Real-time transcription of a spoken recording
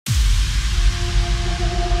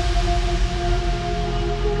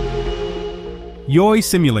Yoy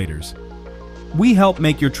Simulators. We help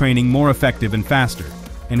make your training more effective and faster,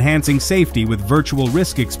 enhancing safety with virtual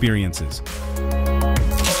risk experiences.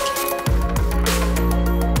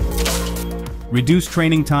 Reduce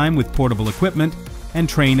training time with portable equipment and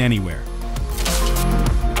train anywhere.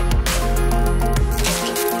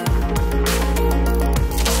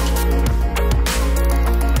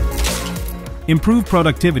 Improve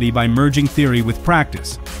productivity by merging theory with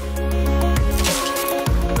practice.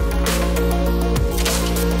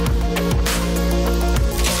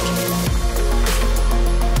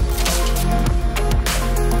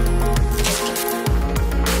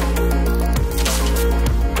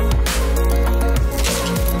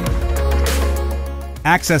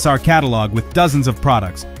 Access our catalog with dozens of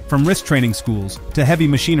products, from risk training schools to heavy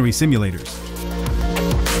machinery simulators.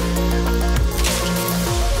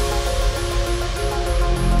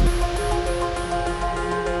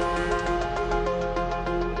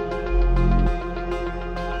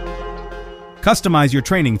 Customize your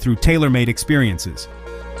training through tailor-made experiences.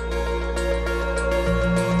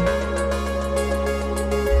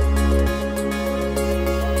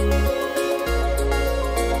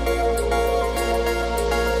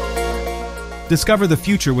 Discover the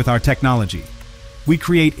future with our technology. We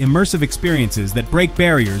create immersive experiences that break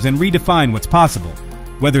barriers and redefine what's possible,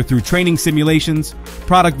 whether through training simulations,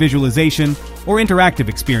 product visualization, or interactive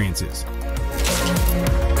experiences.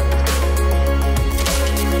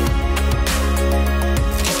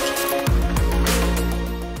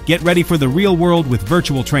 Get ready for the real world with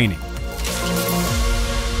virtual training.